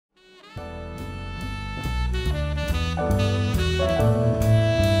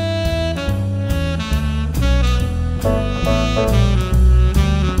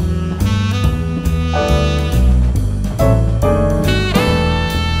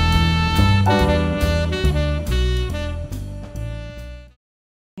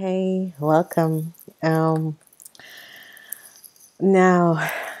welcome. Um, Now,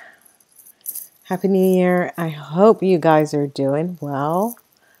 Happy New Year. I hope you guys are doing well.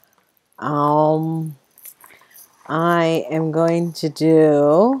 Um, I am going to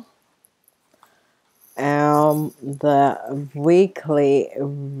do the weekly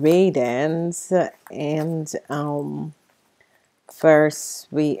readings, and first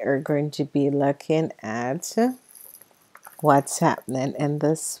we are going to be looking at what's happening in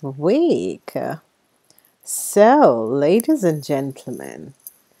this week. So, ladies and gentlemen,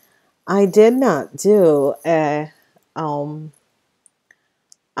 I did not do a um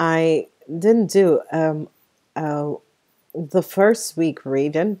I didn't do uh the first week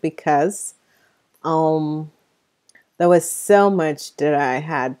reading because um there was so much that I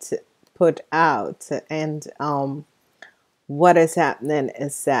had to put out, and what is happening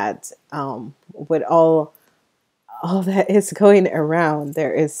is that with all that is going around,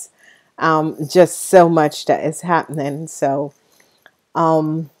 there is just so much that is happening. So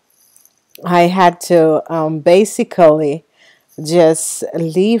um I had to basically just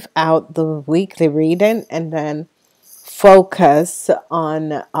leave out the weekly reading and then focus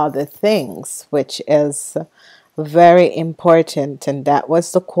on other things, which is very important. And that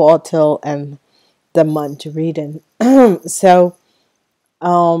was the quarter and the month reading. So,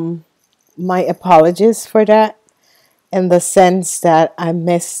 my apologies for that, in the sense that I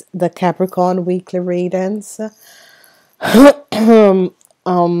missed the Capricorn weekly readings. um,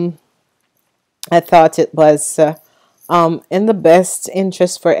 I thought it was in the best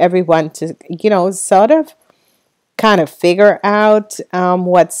interest for everyone to, sort of kind of figure out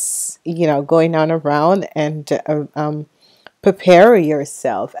what's, going on around, and prepare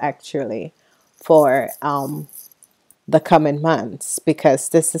yourself actually for the coming months, because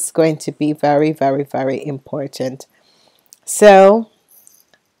this is going to be very, very, very important. So,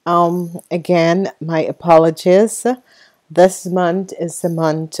 again, my apologies. This month is the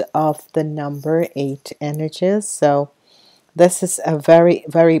month of the number 8 energies. So this is a very,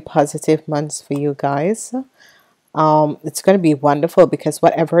 very positive month for you guys. It's going to be wonderful because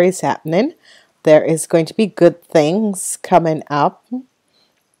whatever is happening, there is going to be good things coming up,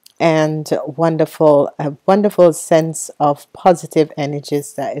 and a wonderful sense of positive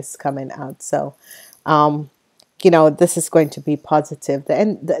energies that is coming out. So, this is going to be positive.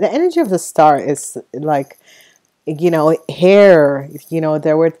 The energy of the star is like, here,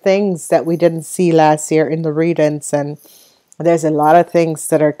 there were things that we didn't see last year in the readings, and there's a lot of things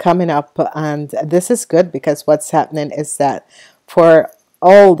that are coming up, and this is good because what's happening is that for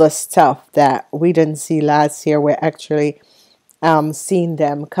all the stuff that we didn't see last year, we're actually seeing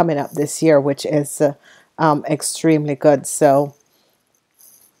them coming up this year, which is extremely good. So,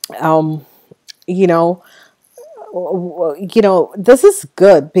 you know, this is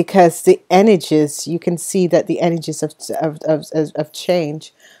good because the energies, you can see that the energies of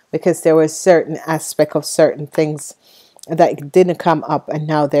change, because there was certain aspect of certain things that didn't come up, and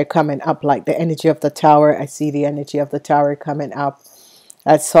now they're coming up, like the energy of the tower. I see the energy of the tower coming up,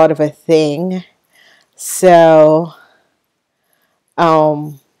 that sort of a thing. So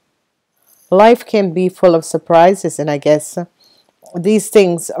life can be full of surprises, and I guess these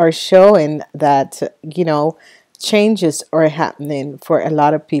things are showing that changes are happening for a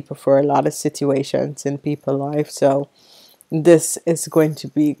lot of people, for a lot of situations in people's life. So this is going to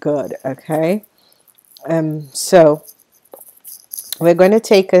be good. Okay, so we're going to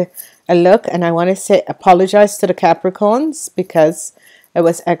take a look, and I want to say apologize to the Capricorns because it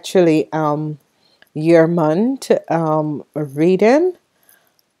was actually your month reading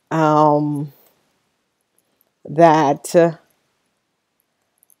that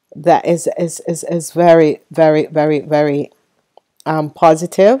that is very, very, very, very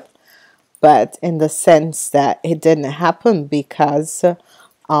positive, but in the sense that it didn't happen because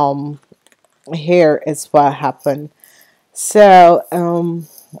here is what happened. So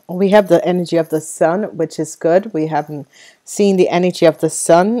we have the energy of the sun, which is good. We haven't seen the energy of the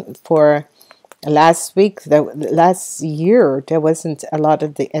sun for last week. The last year there wasn't a lot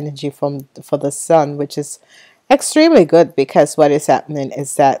of the energy for the sun, which is extremely good, because what is happening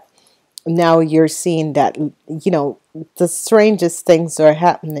is that now you're seeing that the strangest things are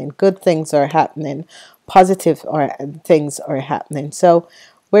happening, good things are happening, positive things are happening. So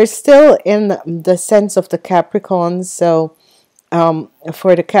we're still in the sense of the Capricorns. So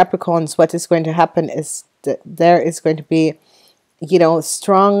for the Capricorns, what is going to happen is that there is going to be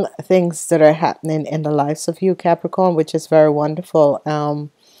strong things that are happening in the lives of you, Capricorn, which is very wonderful.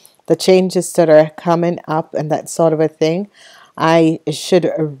 The changes that are coming up and that sort of a thing. I should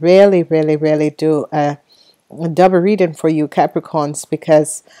really, really, really do a a double reading for you Capricorns,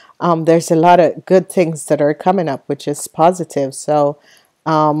 because there's a lot of good things that are coming up, which is positive. So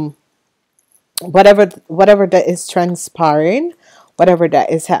whatever that is transpiring, whatever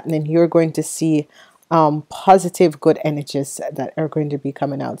that is happening, you're going to see positive, good energies that are going to be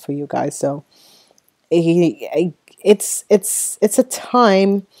coming out for you guys. So it's a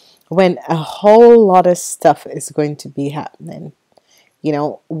time when a whole lot of stuff is going to be happening. You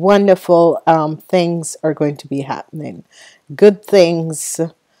know, wonderful things are going to be happening. Good things,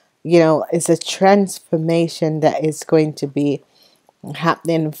 you know, it's a transformation that is going to be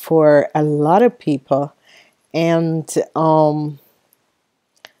happening for a lot of people. And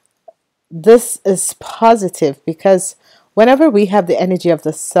this is positive because whenever we have the energy of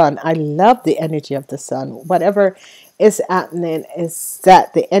the sun, I love the energy of the sun. Whatever is happening is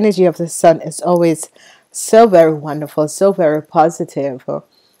that the energy of the sun is always so very wonderful, so very positive.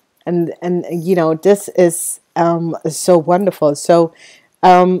 And you know, this is so wonderful. So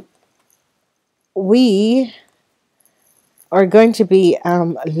we are going to be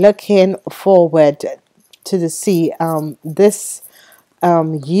looking forward to see this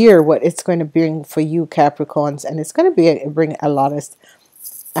year, what it's going to bring for you Capricorns, and it's going to be bring a lot of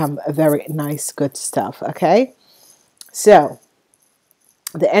very nice good stuff. Okay, so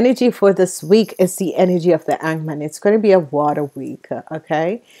the energy for this week is the energy of the Hangman. It's going to be a water week.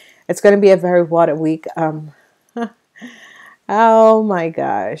 Okay, it's going to be a very water week. Oh my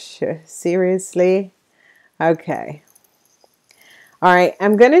gosh, seriously. Okay. All right,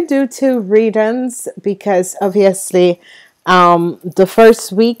 I'm going to do 2 readings because obviously the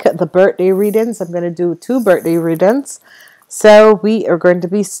first week, the birthday readings, I'm going to do 2 birthday readings. So we are going to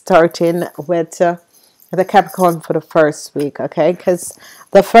be starting with the Capricorn for the first week, okay? Because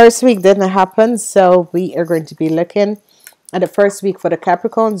the first week didn't happen, so we are going to be looking at the first week for the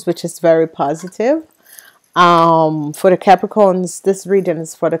Capricorns, which is very positive. For the Capricorns, this reading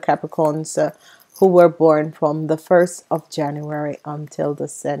is for the Capricorns who were born from the 1st of January until the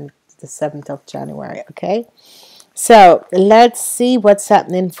 7th of January, okay? So let's see what's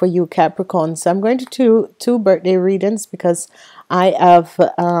happening for you Capricorn. So I'm going to do 2 birthday readings because I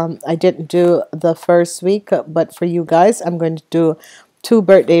didn't do the first week, but for you guys I'm going to do 2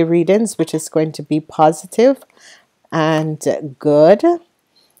 birthday readings, which is going to be positive and good.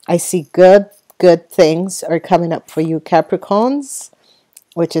 I see good things are coming up for you Capricorns,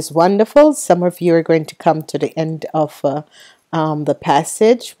 which is wonderful. Some of you are going to come to the end of the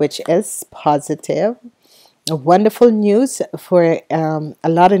passage, which is positive. Wonderful news for a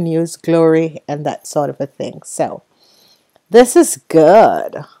lot of news, glory, and that sort of a thing. So this is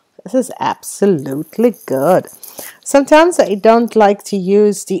good. This is absolutely good. Sometimes I don't like to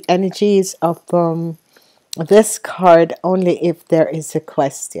use the energies of this card only if there is a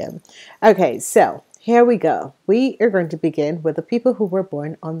question. Okay, so here we go. We are going to begin with the people who were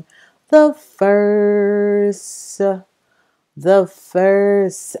born on the first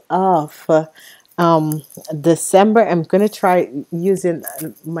of December. I'm going to try using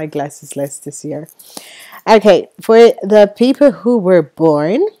my glasses less this year. Okay, for the people who were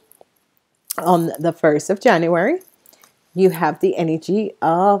born on the 1st of January, you have the energy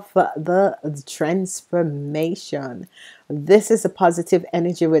of the transformation. This is a positive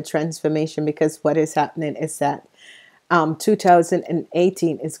energy with transformation because what is happening is that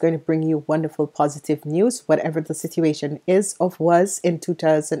 2018 is going to bring you wonderful positive news. Whatever the situation is or was in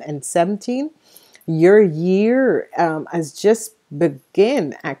 2017, your year has just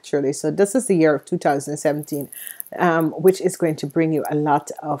begun actually. So this is the year of 2017, which is going to bring you a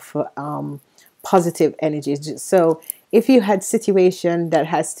lot of positive energy. So if you had situation that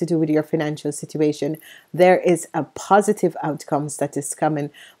has to do with your financial situation, there is a positive outcomes that is coming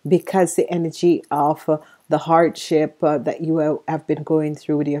because the energy of the hardship that you have been going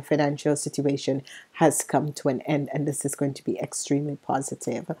through with your financial situation has come to an end, and this is going to be extremely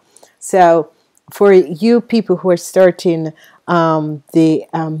positive. So for you people who are starting the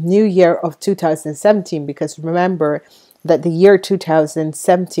new year of 2017, because remember that the year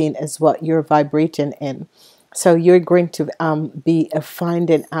 2017 is what you're vibrating in. So you're going to be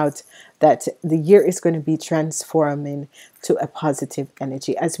finding out that the year is going to be transforming to a positive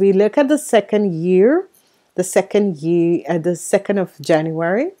energy. As we look at the second year, the 2nd of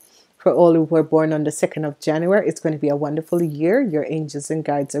January, for all who were born on the 2nd of January, it's going to be a wonderful year. Your angels and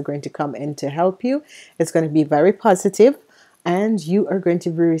guides are going to come in to help you. It's going to be very positive, and you are going to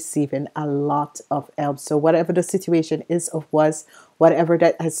be receiving a lot of help. So whatever the situation is or was, whatever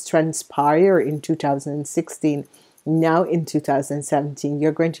that has transpired in 2016, now in 2017,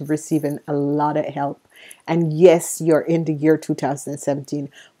 you're going to be receiving a lot of help And yes, you're in the year 2017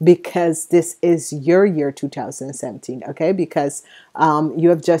 because this is your year 2017, okay? Because you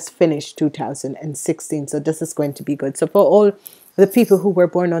have just finished 2016, so this is going to be good. So for all the people who were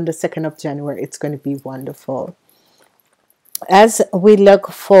born on the 2nd of January, it's going to be wonderful. As we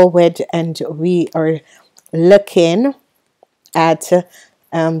look forward and we are looking at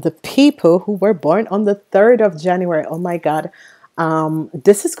the people who were born on the 3rd of January. Oh my God.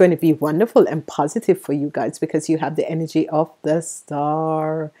 This is going to be wonderful and positive for you guys because you have the energy of the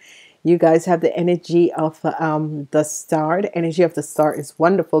star. You guys have the energy of the star. The energy of the star is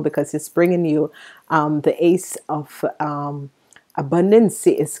wonderful because it's bringing you the ace of abundance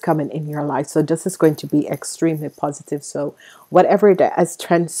is coming in your life. So this is going to be extremely positive. So whatever that has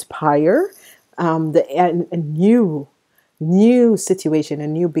transpired, a new situation, a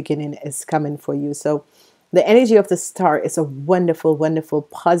new beginning is coming for you. So the energy of the star is a wonderful, wonderful,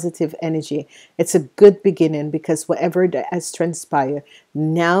 positive energy. It's a good beginning because whatever that has transpired,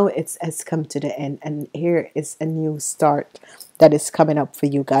 now it has come to the end. And here is a new start that is coming up for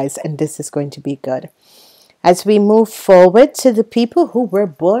you guys. And this is going to be good. As we move forward to the people who were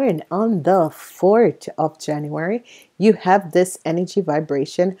born on the 4th of January, you have this energy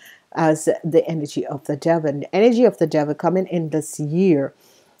vibration as the energy of the devil. And the energy of the devil coming in this year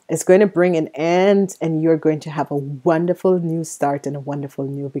is going to bring an end, and you're going to have a wonderful new start and a wonderful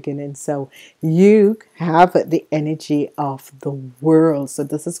new beginning. So you have the energy of the world. So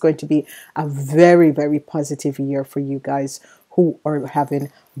this is going to be a very, very positive year for you guys who are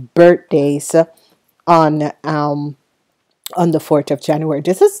having birthdays on the 4th of January.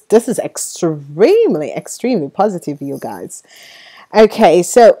 This is extremely positive, you guys. Okay,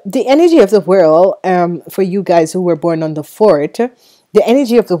 so the energy of the world for you guys who were born on the 4th, the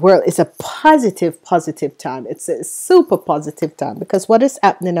energy of the world is a positive time. It's a super positive time because what is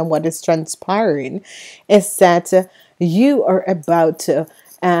happening and what is transpiring is that you are about to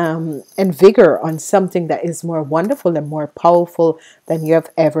invigor on something that is more wonderful and more powerful than you have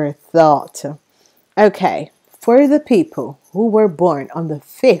ever thought. Okay, for the people who were born on the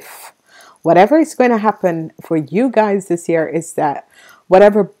 5th, whatever is going to happen for you guys this year is that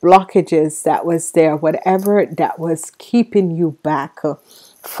whatever blockages that was there, whatever that was keeping you back,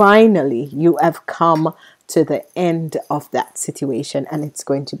 finally you have come to the end of that situation and it's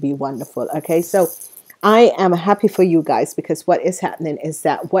going to be wonderful. Okay, so I am happy for you guys because what is happening is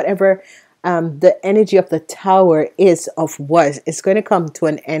that whatever the energy of the tower is going to come to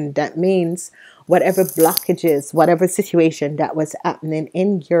an end. That means whatever blockages, whatever situation that was happening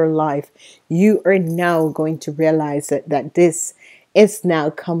in your life, you are now going to realize that this is now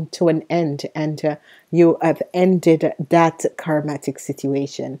come to an end, and you have ended that karmatic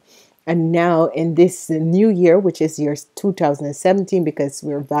situation. And now in this new year, which is year 2017, because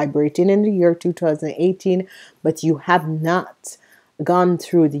we're vibrating in the year 2018, but you have not gone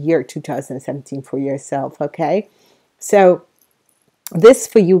through the year 2017 for yourself. Okay, so this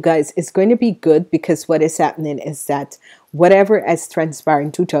for you guys is going to be good because what is happening is that whatever has transpired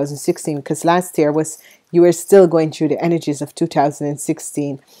in 2016, because last year you were still going through the energies of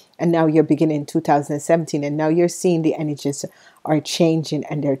 2016, and now you're beginning 2017, and now you're seeing the energies are changing,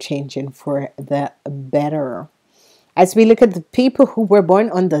 and they're changing for the better. As we look at the people who were born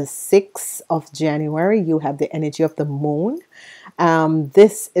on the 6th of January, you have the energy of the moon.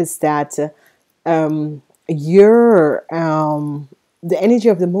 This is that the energy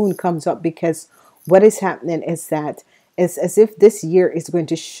of the moon comes up because what is happening is that it's as if this year is going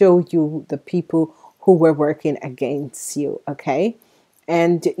to show you the people who were working against you. Okay,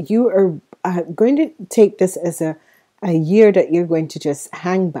 and you are going to take this as a year that you're going to just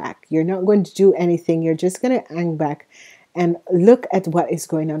hang back. You're not going to do anything. You're just going to hang back and look at what is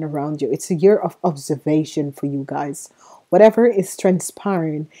going on around you. It's a year of observation for you guys. Whatever is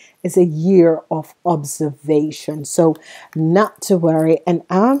transpiring is a year of observation. So not to worry. And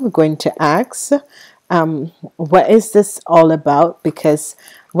I'm going to ask, what is this all about? Because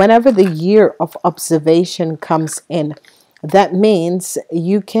whenever the year of observation comes in, that means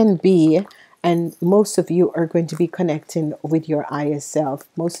you can be, and most of you are going to be connecting with your higher self.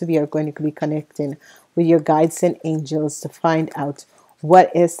 Most of you are going to be connecting with your guides and angels to find out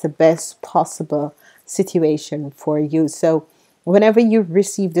what is the best possible situation for you. So whenever you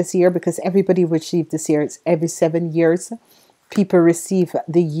receive this year, because everybody received this year, it's every 7 years, people receive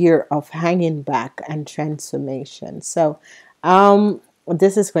the year of hanging back and transformation. So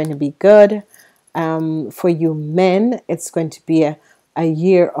this is going to be good. For you men, it's going to be a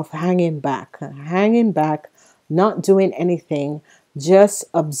year of hanging back, not doing anything, just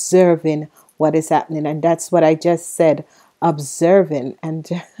observing what is happening. And that's what I just said, observing. And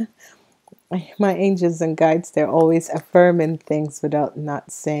my angels and guides, they're always affirming things without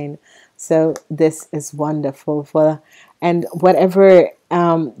not saying. So this is wonderful for, and whatever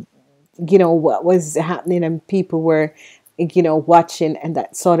what was happening and people were watching and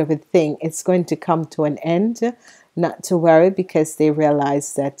that sort of a thing, it's going to come to an end. Not to worry, because they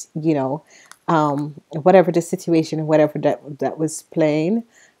realize that whatever the situation, whatever that was playing,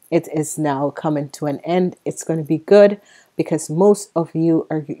 it is now coming to an end. It's going to be good, because most of you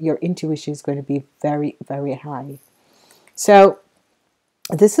are, your intuition is going to be very, very high. So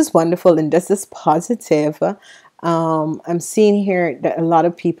this is wonderful, and this is positive. I'm seeing here that a lot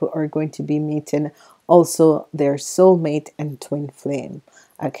of people are going to be meeting also their soulmate and twin flame.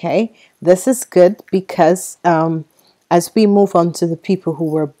 Okay, this is good, because as we move on to the people who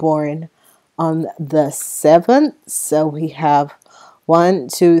were born on the 7th, so we have 1,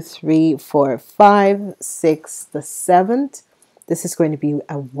 2, 3, 4, 5, 6, the 7th. This is going to be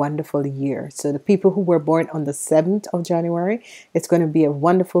a wonderful year. So the people who were born on the 7th of January, it's going to be a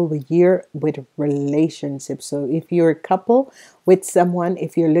wonderful year with relationships. So if you're a couple with someone,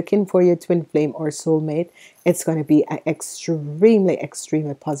 if you're looking for your twin flame or soulmate, it's going to be an extremely,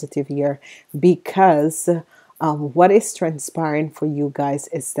 extremely positive year, because what is transpiring for you guys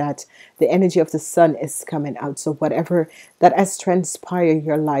is that the energy of the sun is coming out. So whatever that has transpired,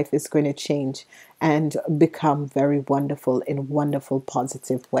 your life is going to change and become very wonderful in a wonderful,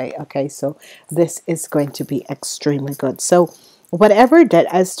 positive way. Okay, so this is going to be extremely good. So whatever that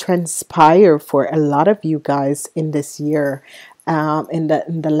has transpired for a lot of you guys in this year, in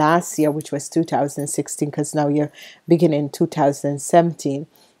the last year, which was 2016, because now you're beginning 2017.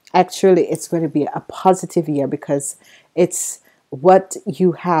 Actually, it's going to be a positive year, because it's what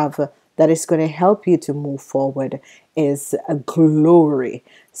you have that is going to help you to move forward is a glory.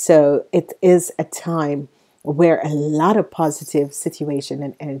 So it is a time where a lot of positive situation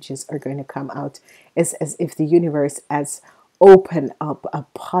and energies are going to come out. It's as if the universe has opened up a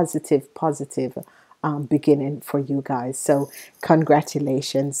positive beginning for you guys. So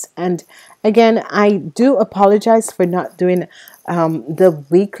congratulations. And again, I do apologize for not doing the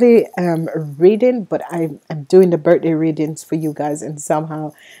weekly reading, but I'm doing the birthday readings for you guys, and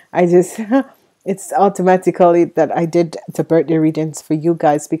somehow I just it's automatically that I did the birthday readings for you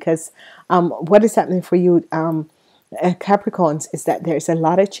guys, because what is happening for you Capricorns is that there's a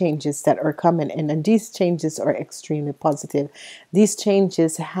lot of changes that are coming in, and these changes are extremely positive. These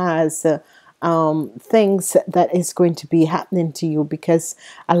changes has things that is going to be happening to you, because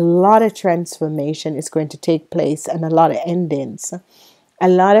a lot of transformation is going to take place and a lot of endings. A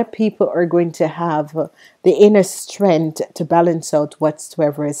lot of people are going to have the inner strength to balance out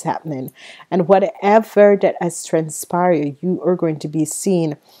whatsoever is happening, and whatever that has transpired, you are going to be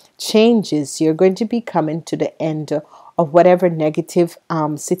seeing changes. You're going to be coming to the end of whatever negative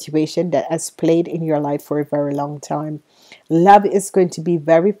situation that has played in your life for a very long time. Love is going to be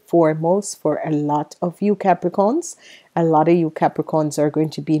very foremost for a lot of you Capricorns. A lot of you Capricorns are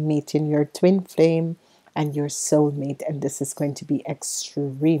going to be meeting your twin flame and your soulmate, and this is going to be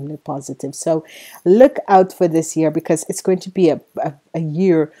extremely positive. So look out for this year, because it's going to be a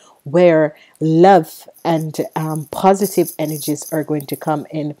year where love and positive energies are going to come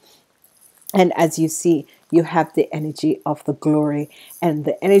in. And as you see, you have the energy of the glory, and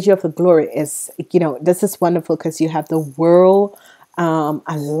the energy of the glory is, this is wonderful, because you have the world.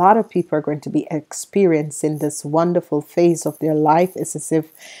 A lot of people are going to be experiencing this wonderful phase of their life. It's as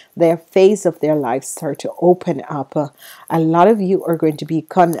if their phase of their life start to open up. A lot of you are going to be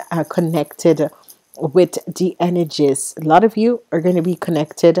connected with the energies. A lot of you are going to be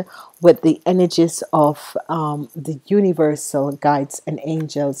connected with the energies of the universal guides and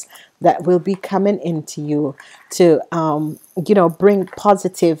angels that will be coming into you to bring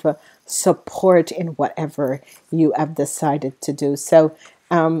positive support in whatever you have decided to do. So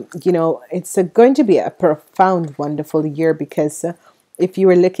it's going to be a profound, wonderful year, because if you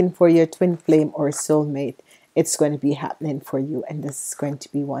were looking for your twin flame or soulmate, it's going to be happening for you, and this is going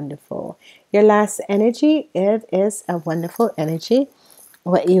to be wonderful. Your last energy, it is a wonderful energy.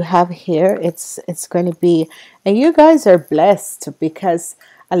 What you have here, it's going to be, and you guys are blessed, because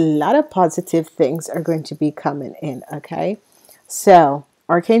a lot of positive things are going to be coming in. Okay, so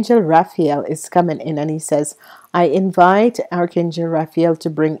Archangel Raphael is coming in, and he says, I invite Archangel Raphael to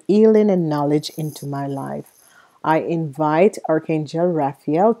bring healing and knowledge into my life. I invite Archangel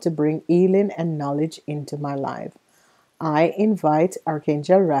Raphael to bring healing and knowledge into my life. I invite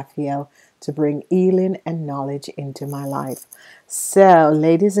Archangel Raphael to bring healing and knowledge into my life. So,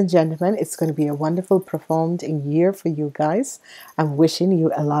 ladies and gentlemen, it's going to be a wonderful, profound year for you guys. I'm wishing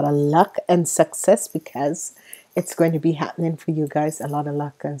you a lot of luck and success, because it's going to be happening for you guys. A lot of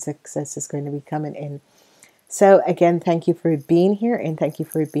luck and success is going to be coming in. So again, thank you for being here and thank you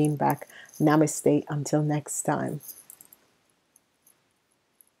for being back. Namaste until next time.